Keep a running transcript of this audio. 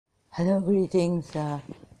Hello, greetings.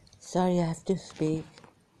 Sorry I have to speak.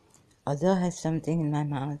 Although I have something in my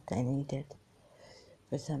mouth, I need it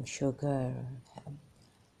for some sugar,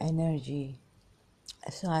 energy.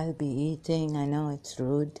 So I'll be eating. I know it's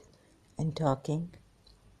rude and talking.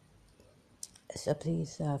 So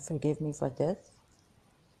please forgive me for this.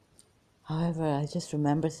 However, I just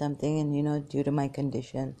remember something, and due to my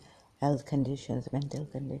condition, health conditions, mental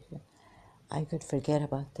condition, I could forget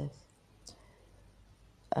about this.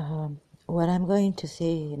 What I'm going to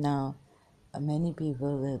say now, many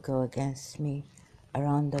people will go against me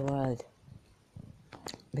around the world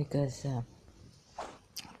because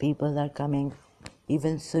people are coming,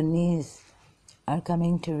 even Sunnis are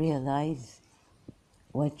coming to realize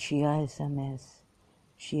what Shiaism is,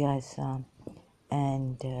 Shiaism,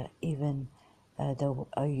 and even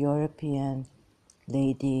a European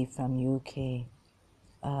lady from UK,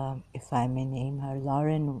 if I may name her,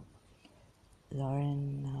 Lauren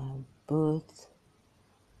Booth.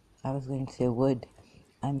 I was going to say Wood.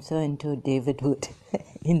 I'm so into David Wood,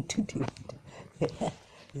 into David.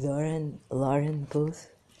 Lauren Booth.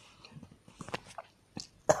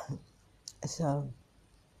 So,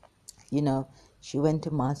 she went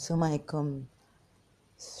to Masuma Ikum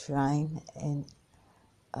shrine in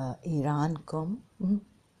Iran,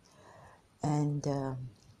 and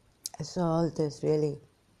I saw all this really.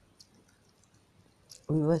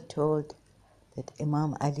 We were told that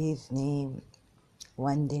Imam Ali's name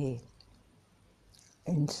one day,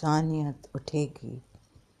 Insaniyat Utegi,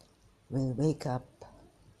 will wake up.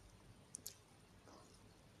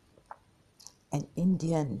 An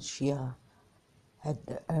Indian Shia had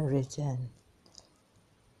written,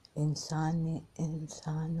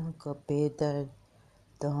 इंसानों को बेदर्द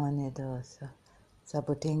होने दो सब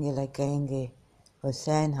उठेंगे कहेंगे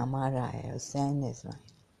हुसैन हमारा है Hussein is mine.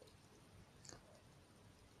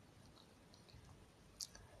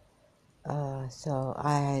 So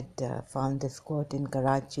I had found this quote in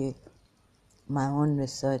Karachi, my own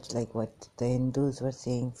research, like what the Hindus were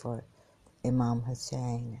saying for Imam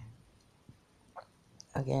Hussein.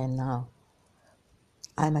 Again now,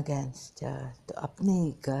 I'm against the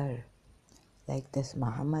apne ghar, like this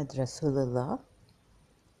Muhammad Rasulullah,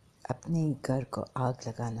 apne ghar ko aag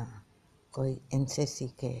lagana, koi inse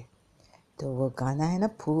सीखे. तो वो गाना है ना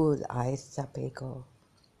फूल आहिस्ता फेंको,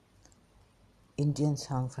 Indian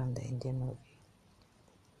song from the Indian movie.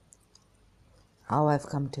 How I've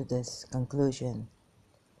come to this conclusion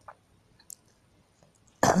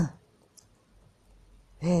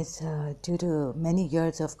is due to many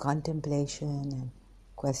years of contemplation and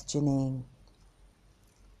questioning.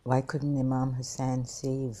 Why couldn't Imam Hussein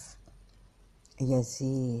save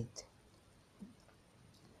Yazid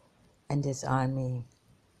and his army?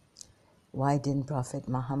 Why didn't Prophet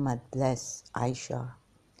Muhammad bless Aisha,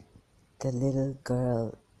 the little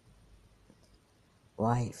girl,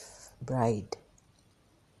 wife, bride,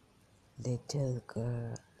 little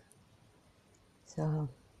girl? So,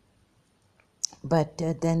 but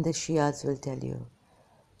then the Shias will tell you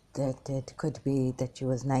that it could be that she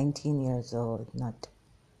was 19 years old, not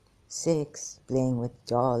 6, playing with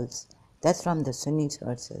dolls. That's from the Sunni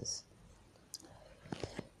sources.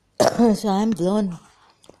 So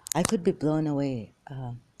I could be blown away.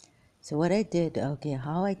 So what I did,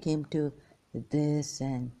 how I came to this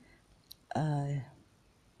and,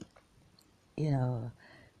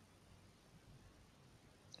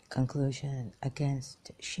 conclusion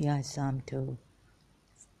against Shiaism to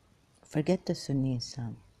forget the Sunni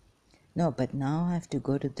Islam. No, but now I have to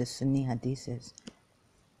go to the Sunni Hadiths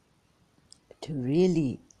to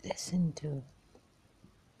really listen to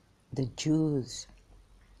the Jews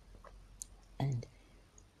and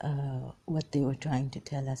what they were trying to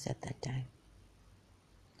tell us at that time.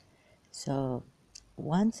 So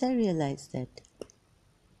once I realized that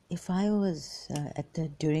if I was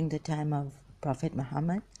during the time of Prophet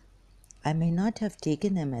Muhammad, I may not have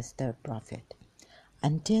taken him as the prophet.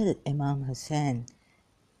 Until Imam Hussein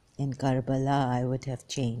in Karbala, I would have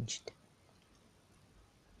changed.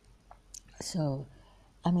 So,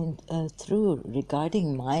 through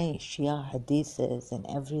regarding my Shia hadiths and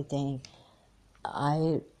everything,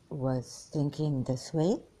 I was thinking this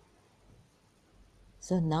way.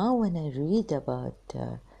 So now when I read about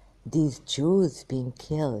these Jews being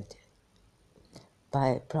killed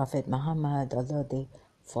by Prophet Muhammad, although they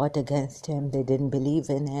fought against him, they didn't believe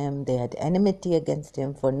in him, they had enmity against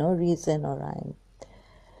him for no reason or rhyme,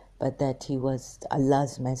 but that he was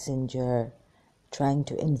Allah's messenger, trying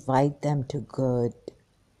to invite them to good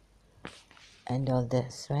and all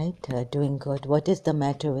this, right? Doing good. What is the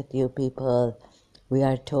matter with you people? We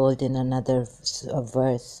are told in another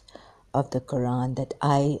verse of the Quran that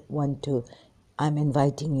I I'm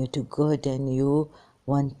inviting you to good and you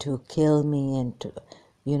want to kill me and to,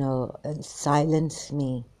 silence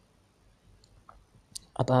me.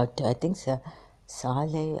 About, I think,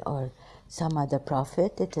 Saleh or some other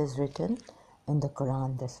prophet, it is written in the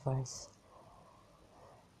Quran, this verse.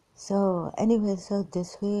 So anyway, so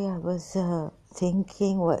this way I was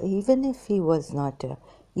thinking, well, even if he was not,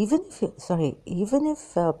 even if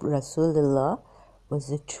Rasulullah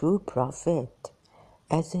was a true prophet,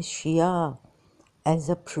 as a Shia, as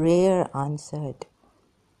a prayer answered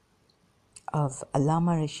of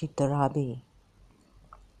Allama Rashid Tarabi,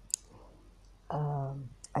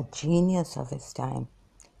 a genius of his time,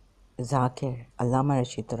 Zakir, Allama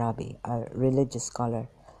Rashid Tarabi, a religious scholar,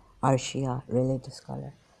 our Shia religious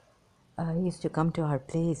scholar. He used to come to our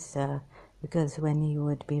place because when he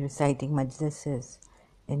would be reciting majlises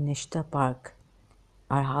in Nishta Park,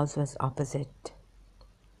 our house was opposite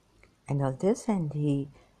and all this. And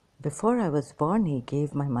before I was born, he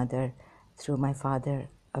gave my mother, through my father,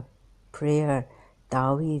 a prayer,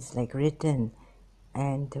 taweez, like written,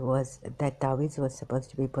 and that taweez was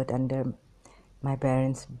supposed to be put under my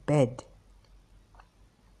parents' bed.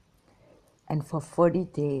 And for 40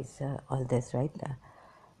 days, all this, right?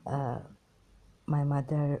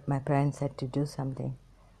 My parents had to do something.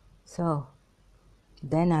 So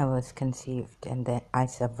then I was conceived and then I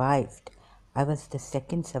survived. I was the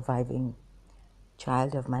second surviving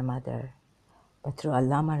child of my mother. But through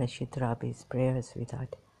Allama Rashid Rabi's prayers, we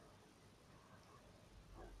thought.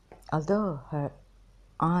 Although her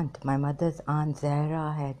aunt, my mother's aunt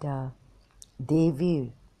Zahra, had a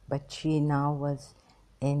Devi, but she now was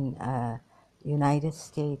in United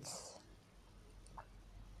States.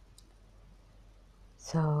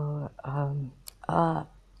 So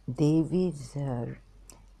Devi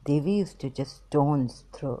used to just stones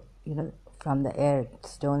throw, from the air,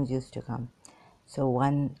 stones used to come. So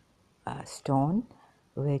one stone,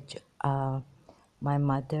 which my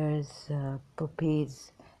mother's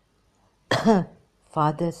puppy's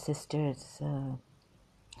father's sister's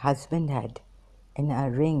husband had in a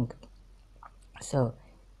ring. So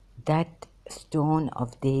that stone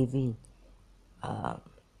of Devi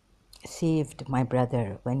saved my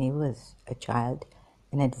brother when he was a child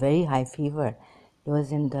and had very high fever. He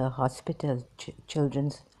was in the hospital,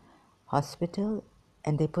 children's hospital,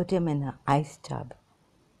 and they put him in an ice tub.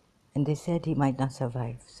 And they said he might not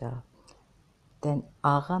survive. So then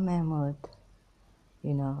Agha Mahmud,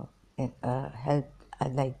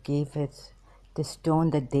 helped, gave the stone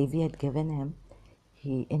that Devi had given him.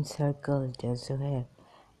 He encircled Zuhair,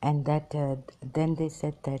 and then they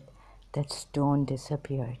said that stone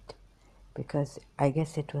disappeared because I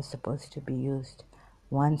guess it was supposed to be used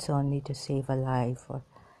once only to save a life or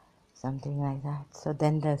something like that. So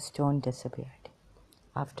then the stone disappeared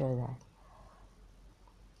after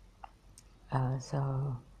that.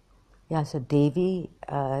 So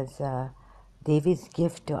Devi's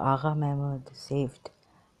gift to Agha Mahmud saved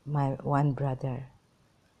my one brother's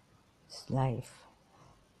life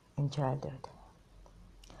in childhood.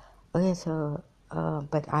 Okay, so,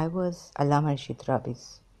 but I was Allama Rashid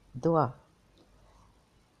Rabi's dua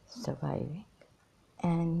surviving.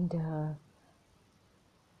 And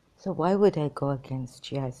so why would I go against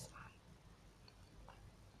Shia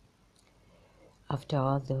after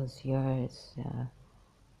all those years?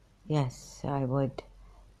 Yes, I would.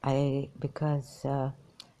 Because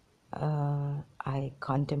I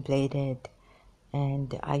contemplated,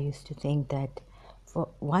 and I used to think that, for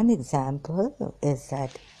one example, is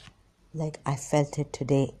that, like, I felt it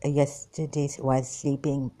yesterday while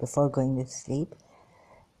sleeping, before going to sleep.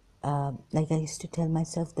 Like I used to tell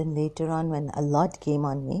myself, then later on when a lot came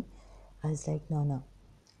on me, I was like, no.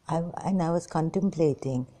 And I was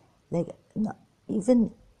contemplating, like, no,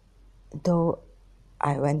 even though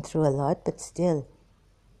I went through a lot, but still,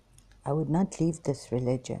 I would not leave this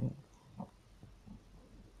religion.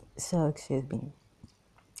 So, excuse me.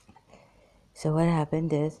 So what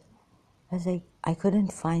happened is, I was like, I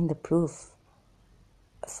couldn't find the proof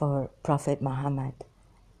for Prophet Muhammad.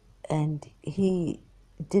 And he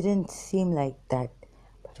didn't seem like that.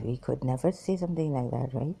 But we could never say something like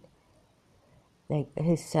that, right? Like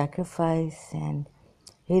his sacrifice and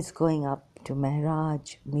his going up to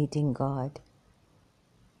Mi'raj, meeting God.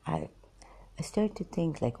 I started to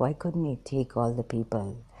think, like, why couldn't he take all the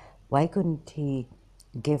people? Why couldn't he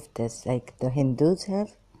give this, like the Hindus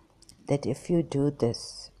have? That if you do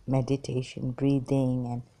this meditation, breathing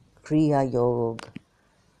and Kriya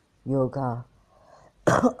yoga,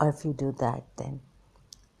 or if you do that, then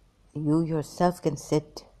you yourself can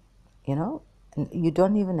sit, and you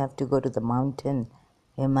don't even have to go to the mountain,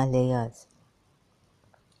 Himalayas.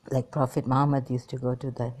 Like Prophet Muhammad used to go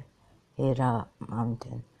to the Hira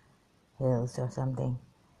mountain hills or something.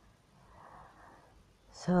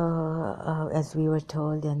 So as we were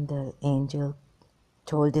told, and the angel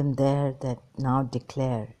told him there that now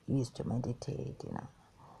declare. He used to meditate,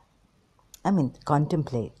 I mean,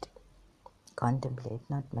 contemplate,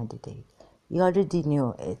 not meditate. He already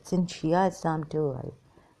knew. It's in Shia Islam too, right?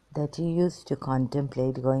 That he used to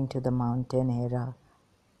contemplate going to the mountain Hira.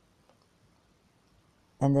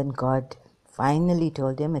 And then God finally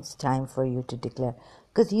told him, it's time for you to declare.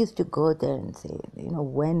 Because he used to go there and say,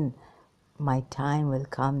 when my time will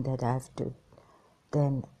come that I have to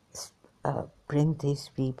then bring these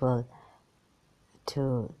people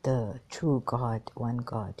to the true God, one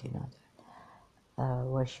God,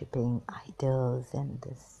 worshipping idols and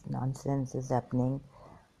this nonsense is happening,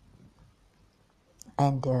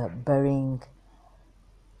 and burying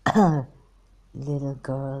little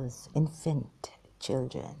girls, infant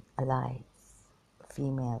children alive,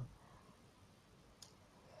 female.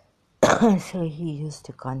 So he used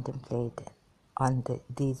to contemplate on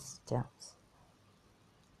these terms.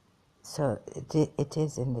 So it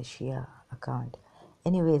is in the Shia account.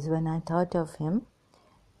 Anyways, when I thought of him,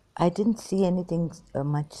 I didn't see anything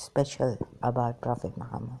much special about Prophet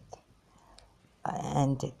Muhammad.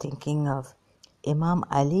 And thinking of Imam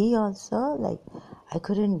Ali also, like I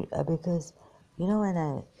couldn't, because when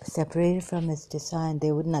I separated from Miss Tissa and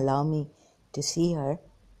they wouldn't allow me to see her,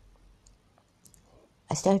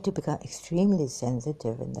 I started to become extremely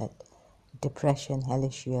sensitive in that depression,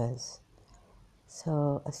 hellish years.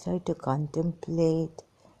 So I started to contemplate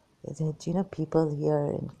that, people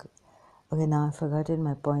here okay, now I've forgotten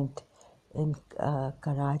my point, in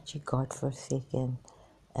Karachi, God forsaken,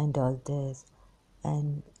 and all this.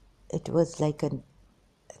 And it was like a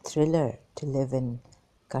thriller to live in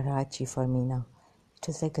Karachi for me now. It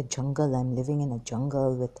was like a jungle. I'm living in a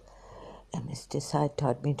jungle with, and Mr. Saad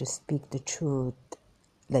taught me to speak the truth,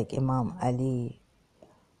 like Imam Ali,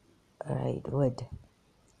 right, would,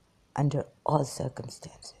 under all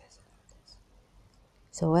circumstances.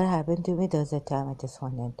 So what happened to me, there was a time I just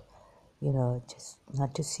wanted, just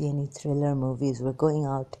not to see any thriller movies. We're going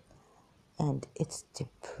out and it's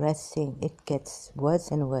depressing. It gets worse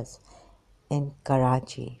and worse in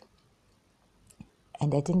Karachi.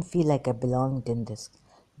 And I didn't feel like I belonged in this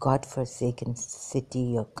God-forsaken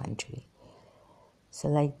city or country. So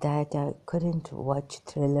like that, I couldn't watch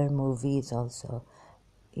thriller movies also.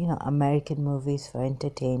 American movies for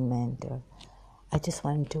entertainment. Or I just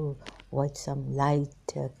wanted to watch some light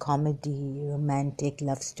comedy, romantic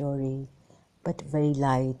love story, but very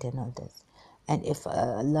light and all this. And if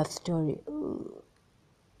a love story,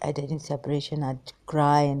 at any separation, I'd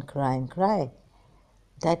cry and cry and cry.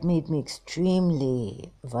 That made me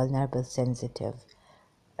extremely vulnerable, sensitive.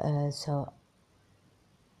 So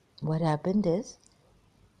what happened is,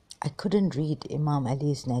 I couldn't read Imam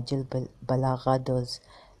Ali's Najil Balagha, those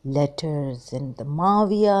letters, and the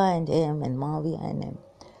Mawiya and him, and Mawiya and him.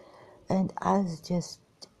 And I was just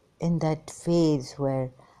in that phase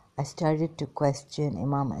where I started to question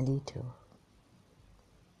Imam Ali too.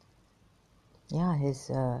 Yeah,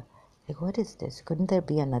 like, what is this? Couldn't there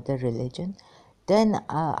be another religion? Then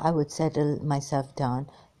I would settle myself down,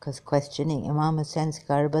 because questioning Imam Hussein's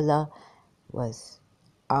Karbala was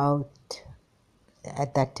out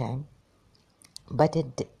at that time. But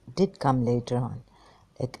it did come later on.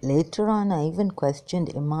 Like later on, I even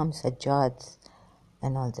questioned Imam Sajjad's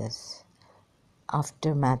and all this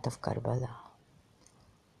aftermath of Karbala.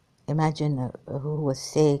 Imagine who was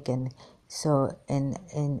sick, and so in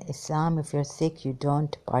Islam, if you're sick, you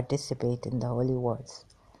don't participate in the holy wars.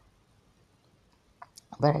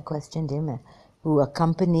 But I questioned him, who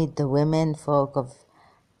accompanied the women folk of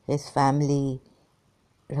his family,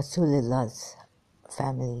 Rasulullah's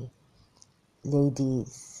family,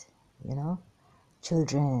 ladies,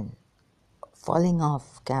 children, falling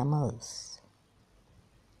off camels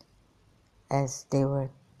as they were,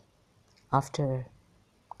 after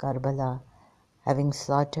Karbala, having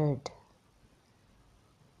slaughtered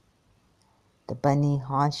the Bani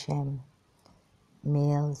Hashim,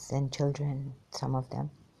 males and children, some of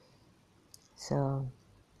them. So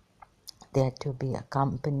they had to be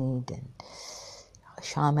accompanied, and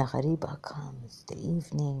Sham-e-Ghariba comes, the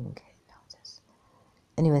evening.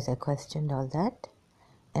 Anyways, I questioned all that,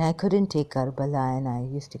 and I couldn't take Karbala, and I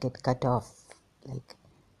used to get cut off, like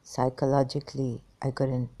psychologically I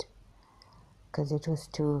couldn't, because it was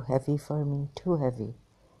too heavy for me, too heavy.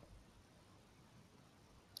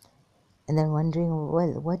 And then wondering,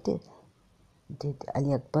 well, what did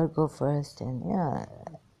Ali Akbar go first, and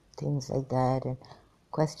things like that, and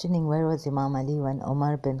questioning where was Imam Ali when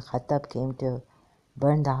Umar bin Khattab came to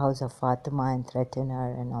burn the house of Fatima and threaten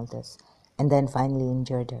her and all this. and then finally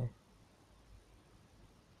injured her.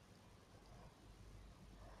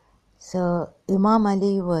 So Imam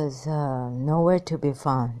Ali was nowhere to be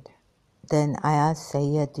found. Then I asked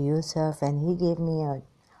Sayyid Yusuf, and he gave me an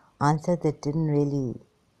answer that didn't really,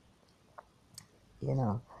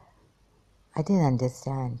 I didn't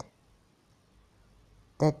understand.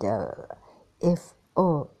 That if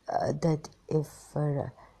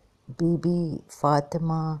Bibi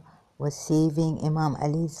Fatima was saving Imam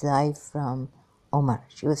Ali's life from Omar,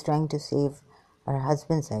 she was trying to save her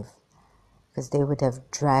husband's life, because they would have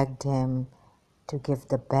dragged him to give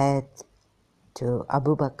the bet to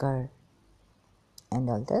Abu Bakr and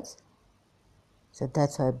all this. So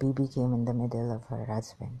that's why Bibi came in the middle of her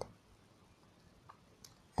husband,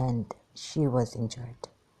 and she was injured.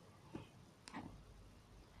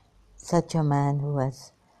 Such a man who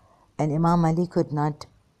was, and Imam Ali could not,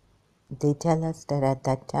 they tell us that at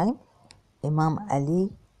that time, Imam Ali's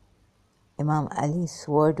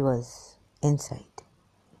sword was inside,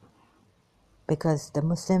 because the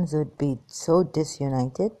Muslims would be so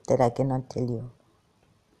disunited that I cannot tell you.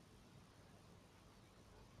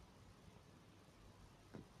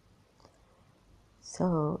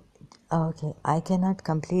 So, okay, I cannot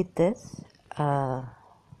complete this,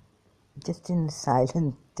 just in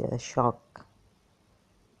silent shock.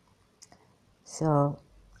 So,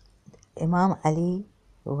 Imam Ali,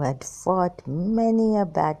 who had fought many a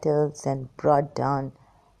battles and brought down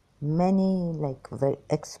many very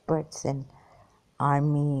experts in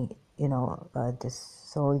army, this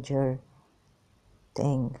soldier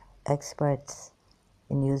thing, experts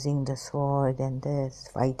in using the sword and this,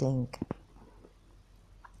 fighting,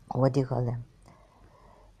 what do you call them,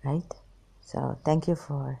 right? So thank you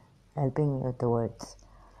for helping me with the words.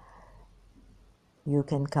 You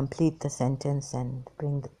can complete the sentence and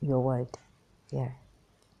bring your word here.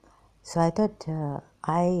 So I thought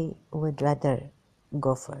I would rather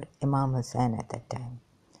go for Imam Hussain at that time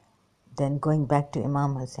than going back to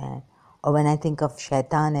Imam Hussain. Or when I think of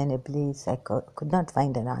Shaitan and Iblis, I could not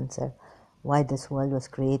find an answer why this world was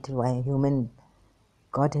created, why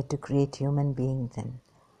God had to create human beings. And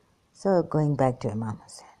so going back to Imam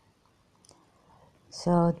Hussain.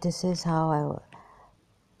 So this is how I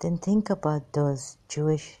then think about those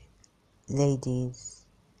Jewish ladies,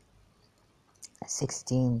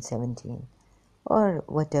 16, 17, or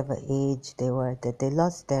whatever age they were, that they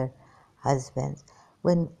lost their husbands.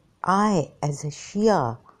 When I, as a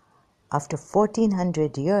Shia, after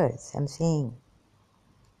 1400 years, am saying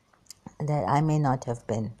that I may not have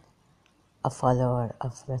been a follower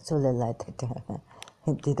of Rasulullah at the time.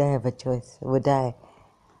 Did I have a choice? Would I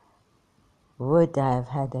have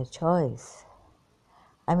had a choice?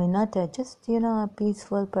 I mean, not just, a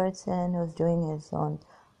peaceful person who's doing his own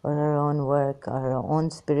or her own work or her own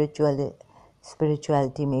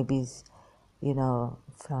spirituality, maybe,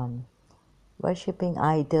 from worshipping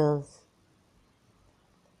idols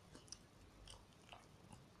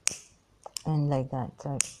and like that.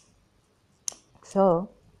 So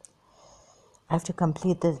I have to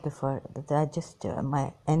complete this before that. Just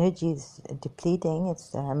my energy is depleting,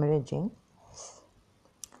 it's hemorrhaging.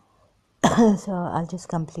 So I'll just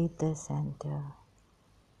complete this and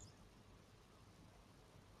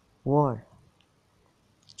war.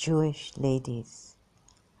 Jewish ladies,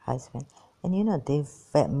 husband, and they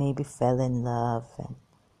maybe fell in love and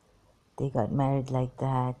they got married like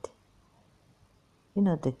that.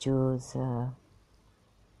 The Jews.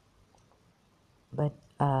 But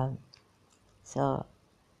so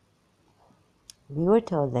we were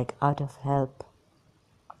told, out of help,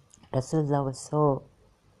 Rasulullah was so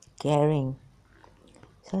caring.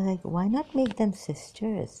 So why not make them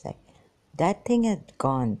sisters? That thing had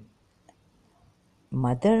gone.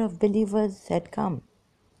 Mother of believers had come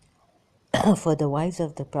for the wives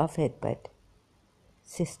of the Prophet, but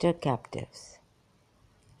sister captives.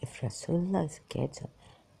 If Rasulullah is scared,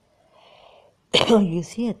 you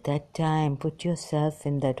see, at that time, put yourself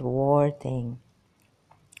in that war thing,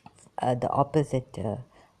 the opposite,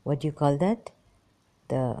 what do you call that?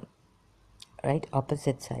 The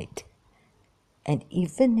opposite side. And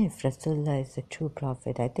even if Rasulullah is the true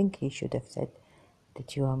prophet, I think he should have said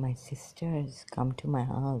that you are my sisters, come to my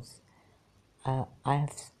house. I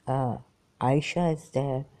have Aisha is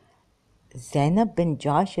there, Zainab bin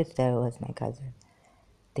Josh is there, who was my cousin.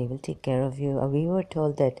 They will take care of you. We were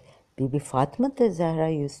told that Bibi Fatima the Zahra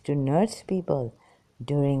used to nurse people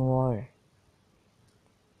during war.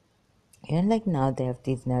 Now they have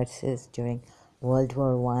these nurses during World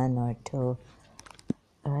War I or II,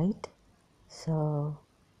 right? So,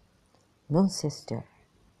 no sister.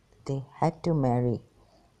 They had to marry.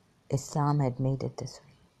 Islam had made it this way.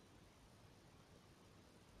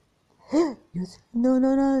 You say, no,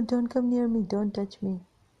 no, no, don't come near me, don't touch me.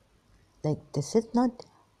 Like, this is not,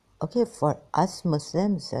 okay, for us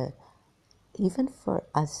Muslims, even for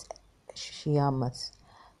us Shia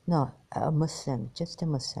no, a Muslim, just a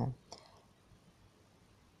Muslim.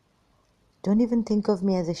 Don't even think of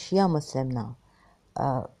me as a Shia Muslim now.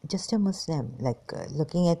 Just a Muslim, like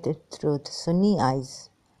looking at it through the Sunni eyes,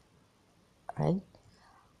 right?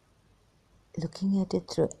 Looking at it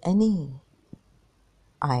through any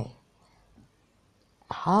eye.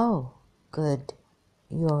 How could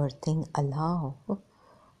your thing allow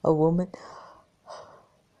a woman?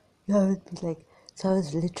 I would be like, so I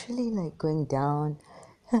was literally like going down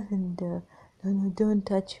and no, no, don't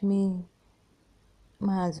touch me.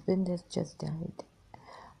 My husband has just died.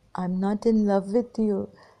 I'm not in love with you.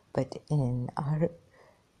 But in our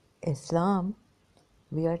Islam,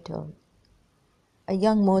 we are told, a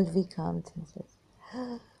young Maulvi comes and says,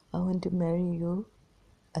 I want to marry you.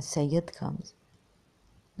 A Sayyid comes.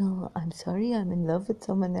 No, I'm sorry, I'm in love with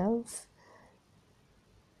someone else.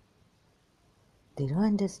 They don't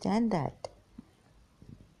understand that.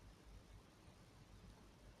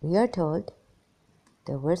 We are told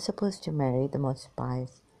that we're supposed to marry the most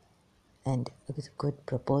pious, and it was a good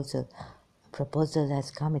proposal. A proposal has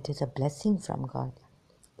come, it is a blessing from God.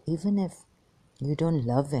 Even if you don't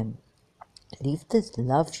love him, leave this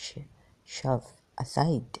love shove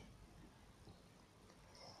aside.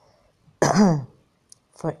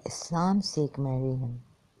 For Islam's sake, marry him.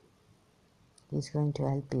 He's going to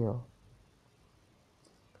help you.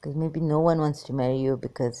 Because maybe no one wants to marry you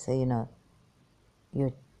because, you're,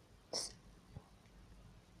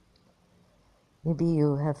 maybe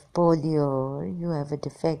you have polio or you have a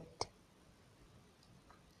defect.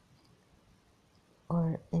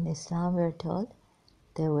 Or in Islam we're told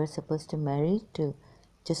that we're supposed to marry to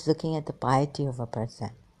just looking at the piety of a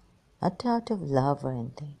person. Not out of love or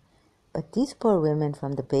anything. But these poor women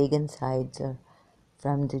from the pagan sides or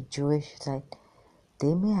from the Jewish side,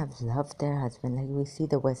 they may have loved their husband. Like we see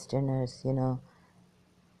the Westerners,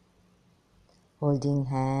 holding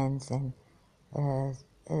hands and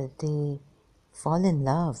they fall in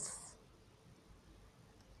love.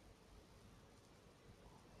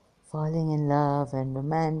 Falling in love and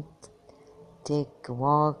romantic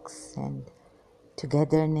walks and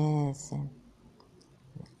togetherness. And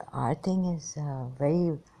our thing is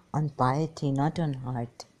very on piety, not on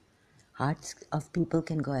heart. Hearts of people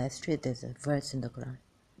can go astray. There's a verse in the Quran.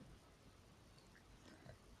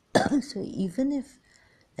 So even if,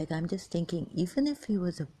 like I'm just thinking, even if he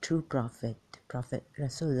was a true prophet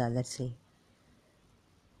Rasulullah, let's say,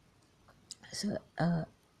 so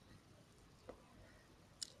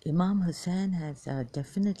Imam Hussain has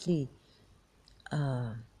definitely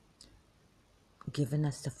given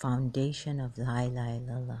us the foundation of La ilaha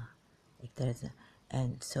illallah. Like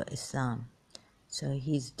and so Islam. So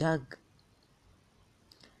he's dug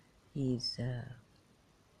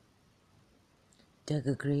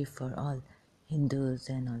a grave for all Hindus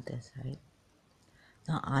and all this, right?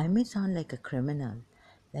 Now I may sound like a criminal,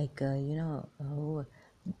 like Tahmina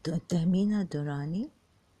Durrani.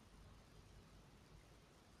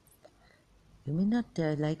 You may not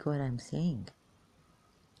like what I'm saying.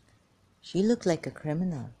 She looked like a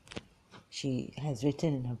criminal. She has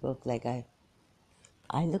written in her book, like I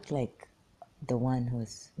look like the one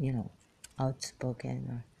who's, outspoken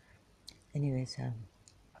or anyways.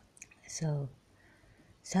 So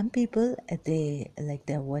some people, they like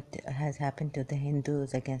what has happened to the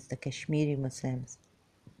Hindus against the Kashmiri Muslims.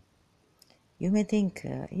 You may think,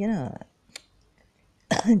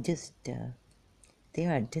 just they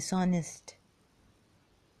are dishonest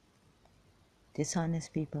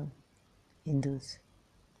people. Hindus,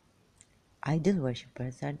 idol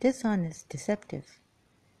worshippers are dishonest, deceptive,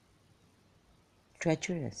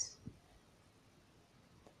 treacherous.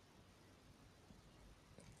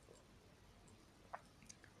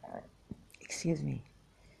 Excuse me.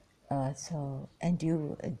 And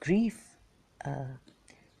you grief,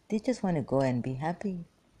 they just want to go and be happy.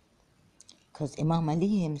 Because Imam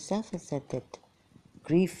Ali himself has said that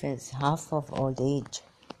grief is half of old age.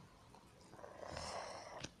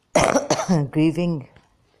 Grieving.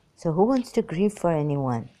 So who wants to grieve for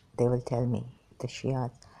anyone? They will tell me, the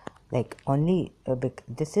Shias. Like only,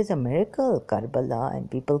 this is a miracle, Karbala, and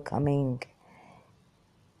people coming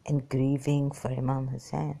and grieving for Imam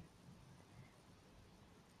Hussain.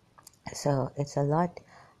 So it's a lot.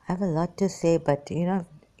 I have a lot to say, but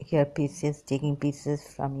here pieces, taking pieces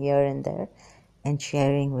from here and there and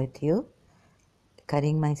sharing with you,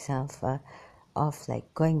 cutting myself off,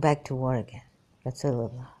 like going back to war again.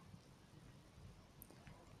 Rasulullah.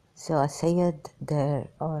 So a Sayyid there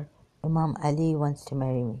or Imam Ali wants to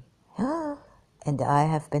marry me. And I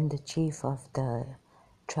have been the chief of the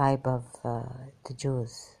tribe of the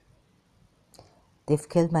Jews. They've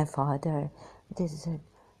killed my father. They said,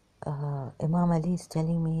 Imam Ali is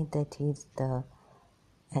telling me that he's the...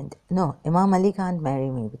 And no, Imam Ali can't marry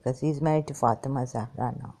me because he's married to Fatima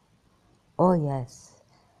Zahra now. Oh yes.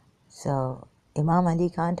 So Imam Ali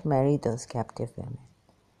can't marry those captive women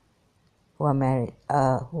who are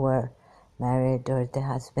married or their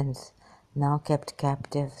husbands now kept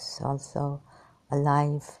captives also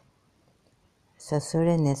alive. So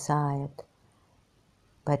Surah Nisa ayat.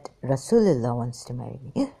 But Rasulullah wants to marry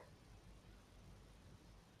me.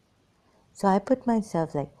 So I put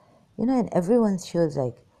myself like, in everyone's shoes,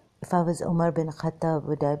 like, if I was Umar bin Khattab,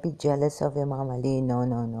 would I be jealous of Imam Ali? No,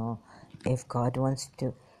 no, no. If God wants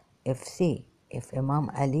to, if Imam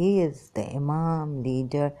Ali is the Imam,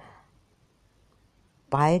 leader,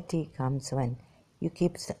 piety comes when you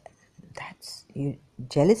keep,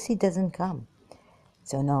 jealousy doesn't come.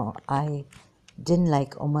 So no, I didn't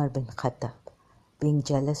like Umar bin Khattab being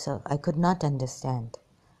jealous of, I could not understand.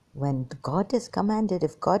 When God is commanded,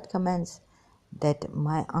 if God commands that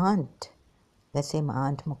my aunt, let's say my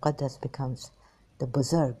aunt Muqaddas becomes the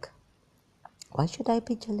Buzurg, why should I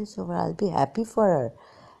be jealous of her? I'll be happy for her.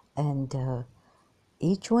 And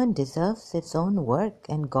each one deserves its own work,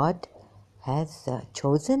 and God has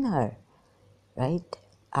chosen her, right?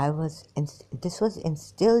 This was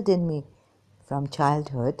instilled in me from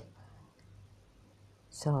childhood.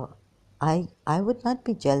 So I would not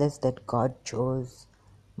be jealous that God chose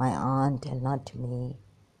my aunt and not me.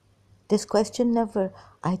 This question never,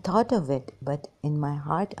 I thought of it, but in my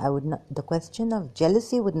heart, the question of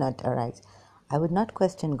jealousy would not arise. I would not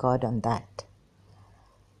question God on that.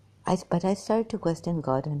 But I started to question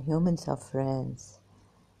God on human sufferance,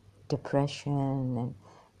 depression, and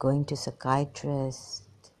going to psychiatrists,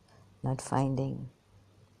 not finding.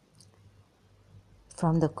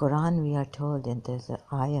 From the Quran, we are told, and there's an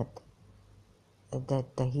ayat,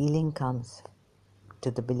 that the healing comes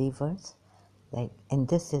to the believers, and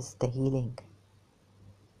this is the healing.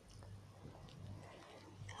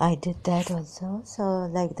 I did that also, so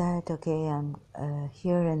like that, okay, I'm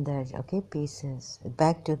here and there, okay, pieces,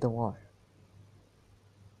 back to the war.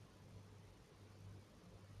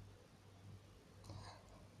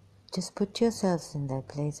 Just put yourselves in that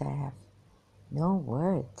place. I have no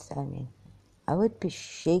words. I mean, I would be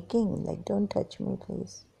shaking, like, don't touch me,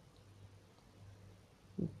 please.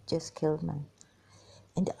 You just killed me.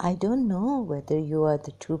 And I don't know whether you are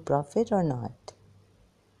the true prophet or not.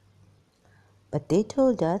 But they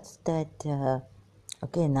told us that,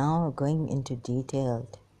 okay, now going into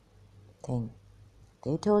detailed thing.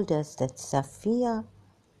 They told us that Safiya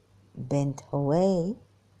bint Huway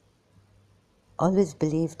always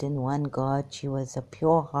believed in one God. She was a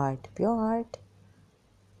pure heart. Pure heart?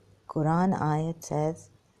 Quran ayat says,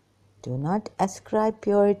 do not ascribe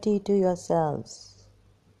purity to yourselves.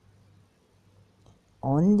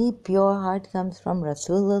 Only pure heart comes from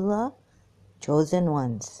Rasulullah, chosen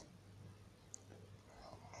ones.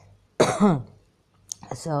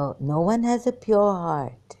 So no one has a pure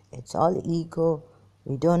heart. It's all ego.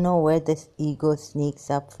 We don't know where this ego sneaks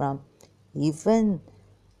up from. Even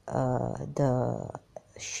the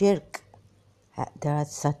shirk, there are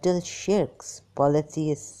subtle shirks,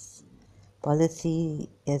 polytheism.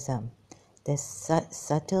 There's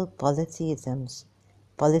subtle polytheism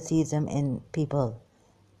in people.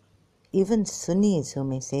 Even Sunnis who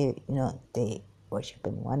may say, they worship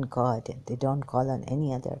in one God and they don't call on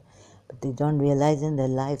any other, but they don't realize in their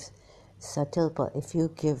lives if you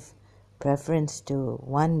give preference to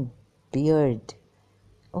one beard,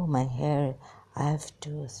 oh, my hair, I have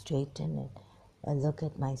to straighten it. I look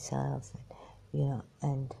at myself,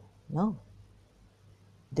 and no.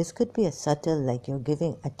 This could be a subtle, like you're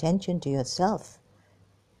giving attention to yourself.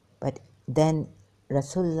 But then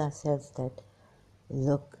Rasulullah says that,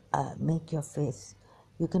 look, make your face.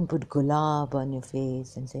 You can put gulab on your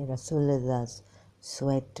face and say Rasulullah's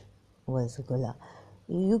sweat was gulab.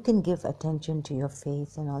 You can give attention to your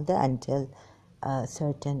face and all that until a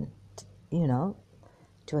certain, to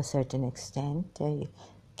a certain extent.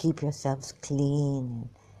 Keep yourselves clean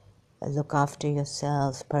and look after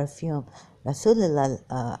yourselves, perfume. Rasulullah,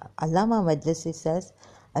 Allama Majlisi says,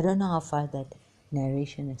 I don't know how far that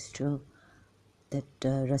narration is true, that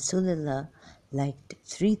Rasulullah liked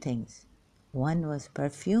three things. One was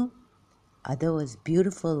perfume, other was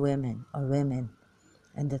beautiful women,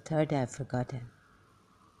 and the third I've forgotten.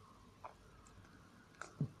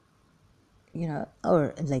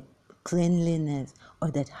 Or like cleanliness, or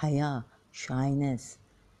that haya, shyness,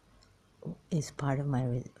 is part of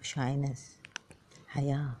my shyness.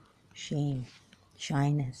 Haya, shame,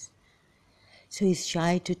 shyness. So he's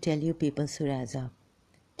shy to tell you people, Surah Azab,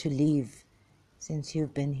 to leave since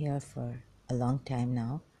you've been here for a long time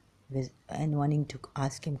now and wanting to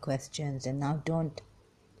ask him questions, and now don't.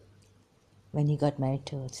 When he got married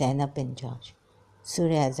to Zainab bin Josh,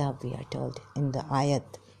 Surah Azab, we are told in the ayat,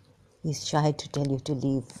 he's shy to tell you to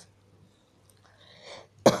leave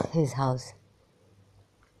his house.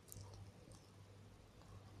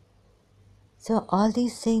 So all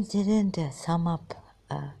these things didn't sum up,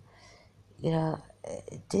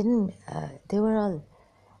 didn't, they were all,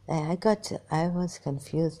 I was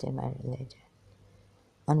confused in my religion.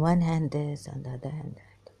 On one hand this, on the other hand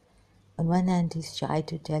that. On one hand he's shy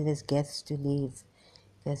to tell his guests to leave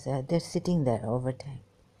because they're sitting there overtime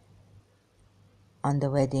on the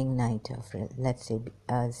wedding night of, let's say,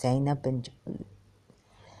 Zainab and...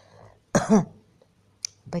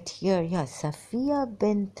 But here, yeah, Safiya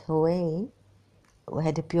bint Huway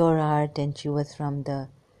had a pure heart and she was from the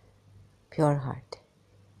pure heart.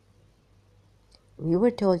 We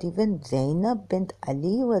were told even Zainab bint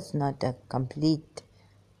Ali was not a complete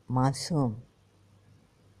masoom,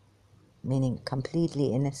 meaning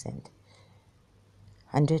completely innocent,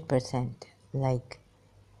 100%, like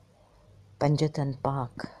Panjatan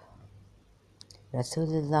Pak,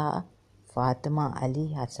 Rasulullah, Fatima,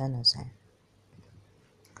 Ali, Hassan, Hussain.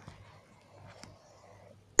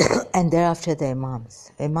 And thereafter the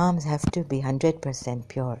Imams. Imams have to be 100%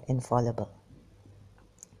 pure, infallible.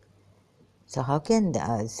 So how can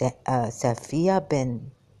Safiya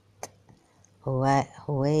bin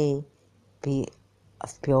Huway be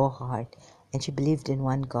of pure heart? And she believed in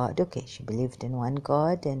one God. Okay, she believed in one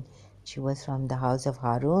God and she was from the house of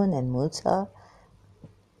Harun and Musa.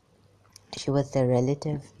 She was their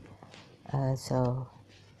relative. So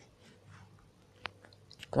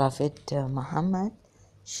Prophet Muhammad,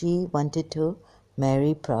 she wanted to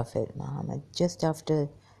marry Prophet Muhammad just after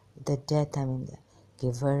the death. I mean,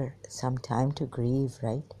 give her some time to grieve,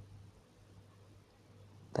 right?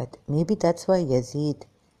 But maybe that's why Yazid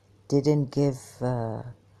didn't give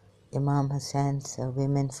Imam Hassan's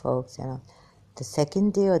women folks, the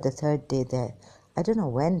second day or the third day there. I don't know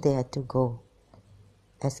when they had to go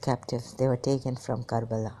as captives. They were taken from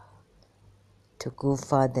Karbala to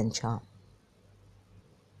Kufa, then Sham.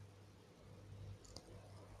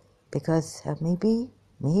 Because maybe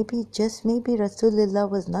Rasulullah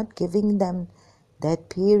was not giving them that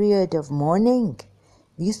period of mourning.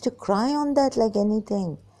 We used to cry on that like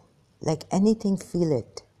anything, feel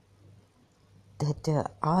it.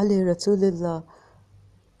 That Ali Rasulullah,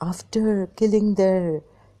 after killing their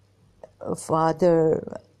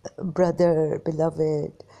father, brother,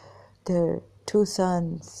 beloved, their two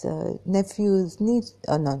sons, nephews, niece,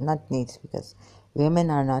 no, not niece, because women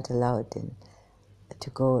are not allowed to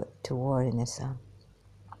go to war in Islam.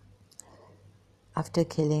 After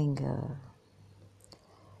killing,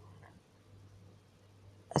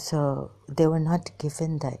 so they were not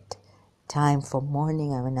given that time for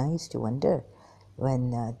mourning. I mean, I used to wonder when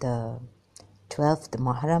the 12th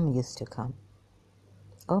Muharram used to come.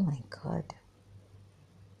 Oh my God,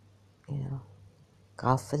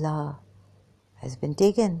 Kafala has been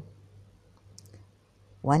taken.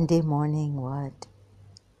 One day morning, what?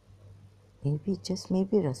 Maybe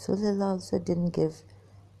Rasulullah also didn't give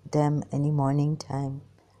them any morning time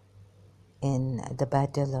in the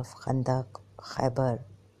battle of Khandaq, Khaybar,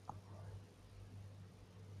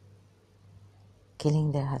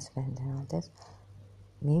 killing their husband and all this.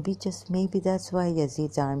 Maybe that's why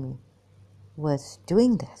Yazid's army was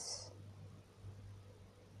doing this,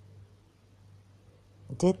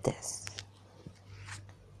 did this.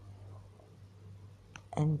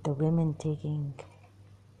 And the women taking...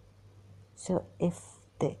 So if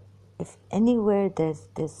anywhere there's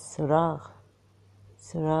this surah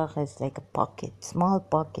is like a pocket, small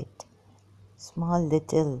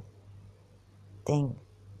little thing,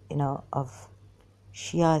 of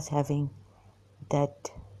Shias having that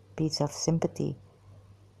piece of sympathy,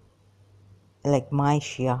 like my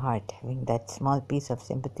Shia heart having that small piece of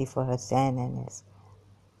sympathy for Hussein and his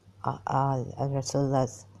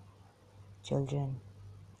Rasulullah's children,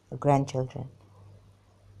 grandchildren,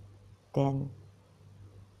 then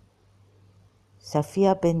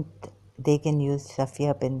they can use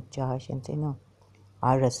Safiya bint Jahash and say, no,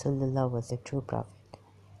 our Rasulullah was a true prophet.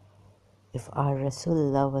 If our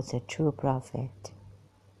Rasulullah was a true prophet,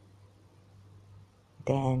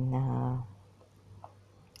 then,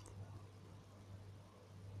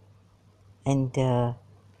 and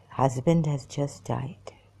husband has just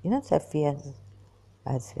died. Safiya's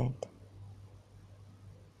husband.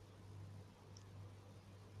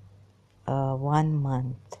 1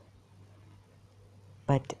 month.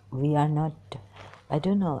 But we are not, I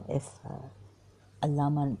don't know if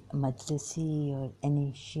Allama Majlisi or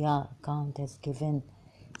any Shia account has given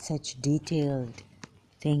such detailed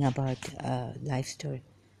thing about life story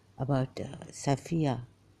about Safiya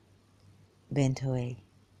bint Huway.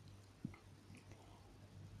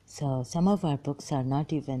 So some of our books are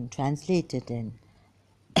not even translated in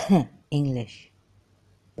English,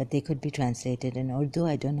 but they could be translated in Urdu.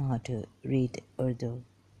 I don't know how to read Urdu,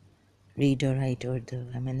 read or write Urdu.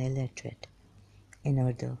 I'm an illiterate in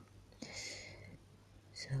Urdu.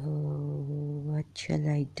 So what shall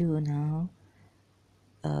I do now?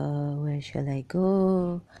 Where shall I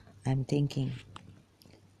go? I'm thinking.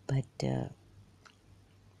 But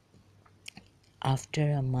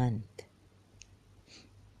after a month,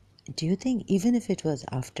 do you think even if it was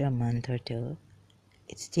after a month or two,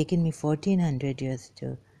 it's taken me 1400 years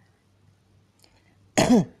to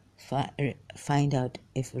find out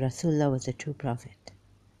if Rasulullah was a true prophet.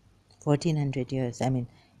 1400 years. I mean,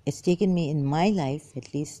 it's taken me in my life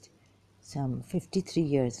at least some 53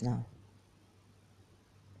 years now.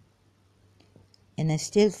 And I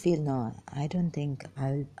still feel, no, I don't think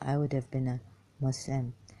I would have been a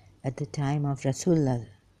Muslim at the time of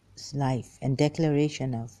Rasulullah's life and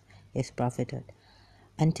declaration of his prophethood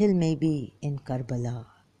until maybe in Karbala,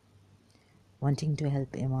 wanting to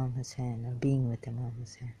help Imam Hussein or being with Imam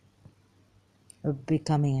Hussein or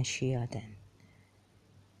becoming a Shia then.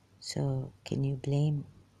 So can you blame,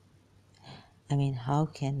 I mean, how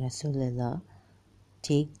can Rasulullah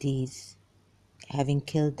take these, having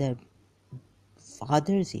killed their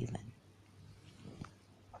fathers even,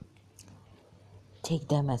 take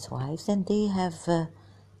them as wives, and they have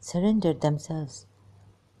surrendered themselves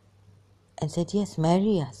and said, yes,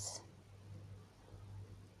 marry us.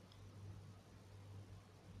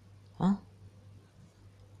 Huh?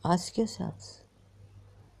 Ask yourselves.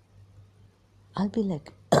 I'll be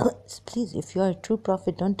like, please, if you are a true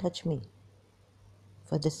prophet, don't touch me.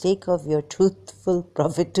 For the sake of your truthful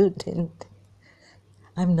prophethood, and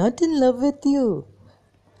I'm not in love with you.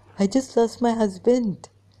 I just lost my husband.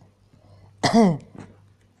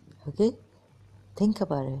 Okay? Think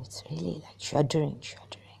about it. It's really like shuddering.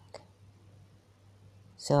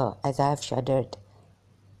 So, as I have shuddered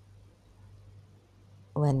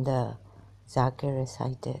when the Zakir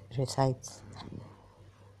recites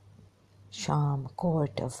Sham,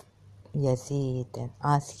 court of Yazid, and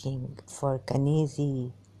asking for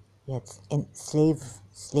Kanizi, yes, in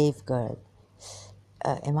slave girl,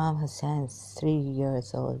 Imam Hussein's 3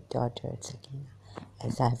 years old daughter, Sakina,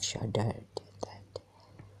 as I have shuddered at that.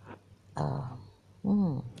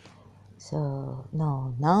 So,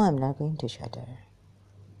 no, now I'm not going to shudder.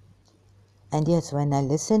 And yes, when I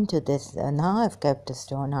listen to this, now I've kept a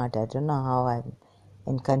stone heart. I don't know how I'm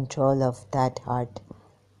in control of that heart,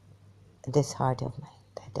 this heart of mine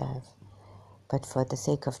that I have. But for the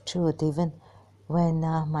sake of truth, even when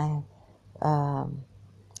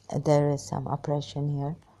there is some oppression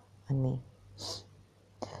here on me.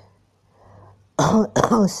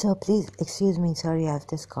 So please, excuse me, sorry, I have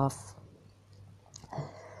this cough.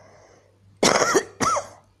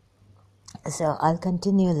 So I'll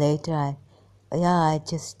continue later. I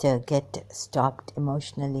just get stopped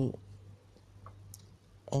emotionally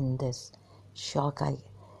in this shock.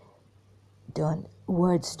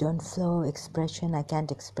 Words don't flow, expression, I can't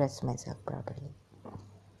express myself properly.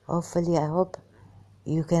 Hopefully, I hope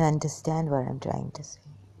you can understand what I'm trying to say.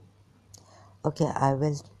 Okay,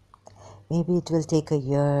 maybe it will take a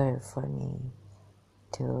year for me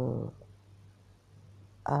to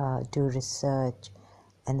do research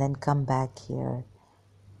and then come back here,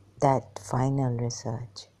 that final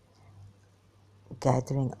research,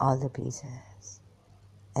 gathering all the pieces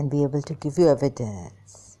and be able to give you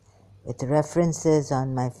evidence with references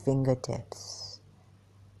on my fingertips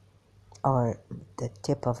or the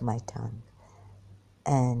tip of my tongue,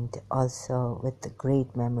 and also with the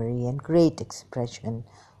great memory and great expression,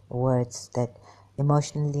 words that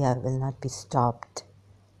emotionally I will not be stopped,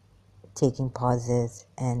 taking pauses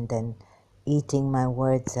and then eating my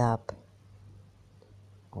words up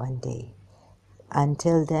one day.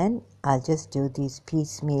 Until then, I'll just do these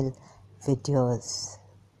piecemeal videos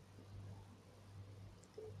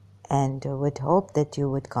and would hope that you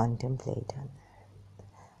would contemplate on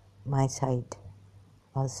my side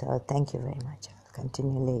also. Thank you very much. I'll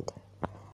continue later.